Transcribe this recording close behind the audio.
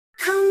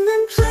Come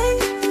and play,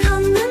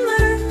 come and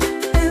learn,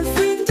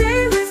 every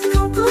day with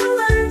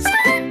Cocolearns.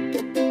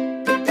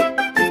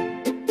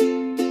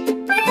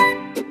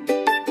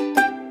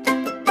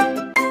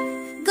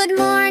 Good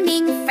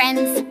morning,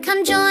 friends,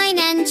 come join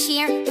and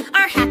cheer.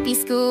 Our happy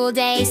school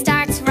day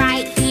starts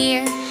right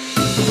here.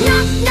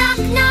 Knock, knock,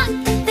 knock,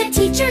 the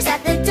teacher's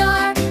at the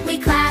door. We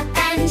clap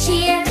and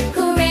cheer,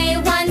 hooray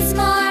once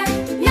more.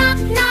 Knock,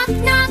 knock,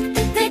 knock,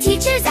 the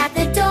teacher's at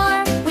the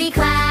door. We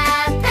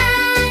clap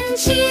and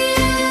cheer.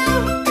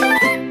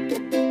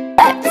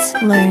 Let's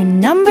learn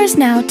numbers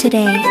now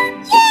today.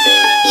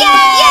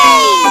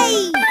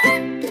 Yay!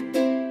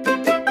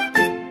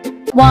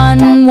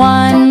 One,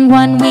 one,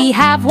 one, we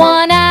have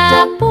one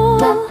apple.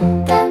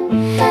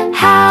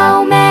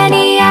 How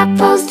many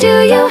apples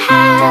do you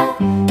have?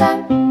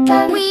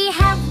 We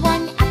have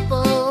one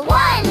apple,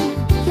 one.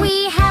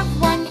 We have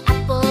one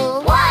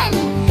apple,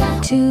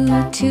 one. Two,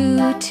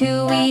 two,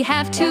 two, we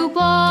have two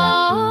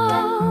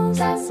balls.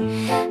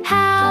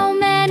 How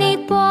many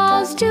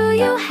balls do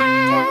you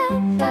have?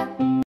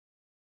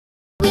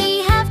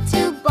 We have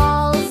two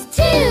balls,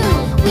 two.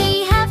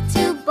 We have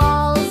two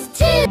balls,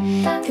 two.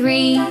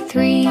 Three,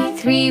 three,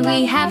 three,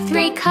 we have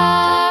three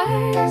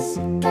cars.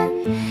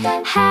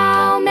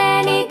 How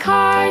many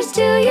cars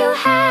do you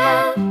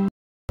have?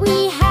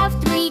 We have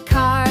three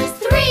cars,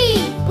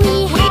 three.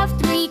 We have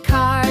three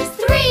cars,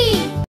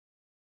 three.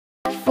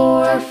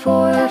 Four,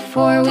 four,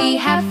 four, we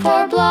have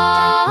four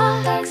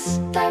blocks.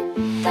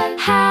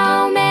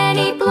 How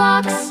many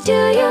blocks do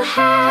you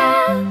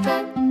have?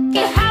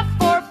 You have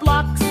four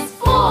blocks,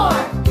 four.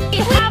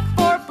 You have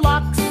four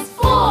blocks,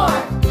 four.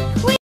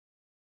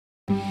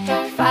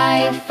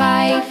 Five,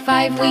 five,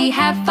 five, we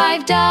have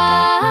five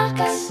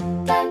ducks.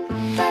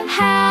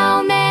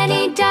 How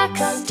many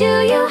ducks do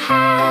you have?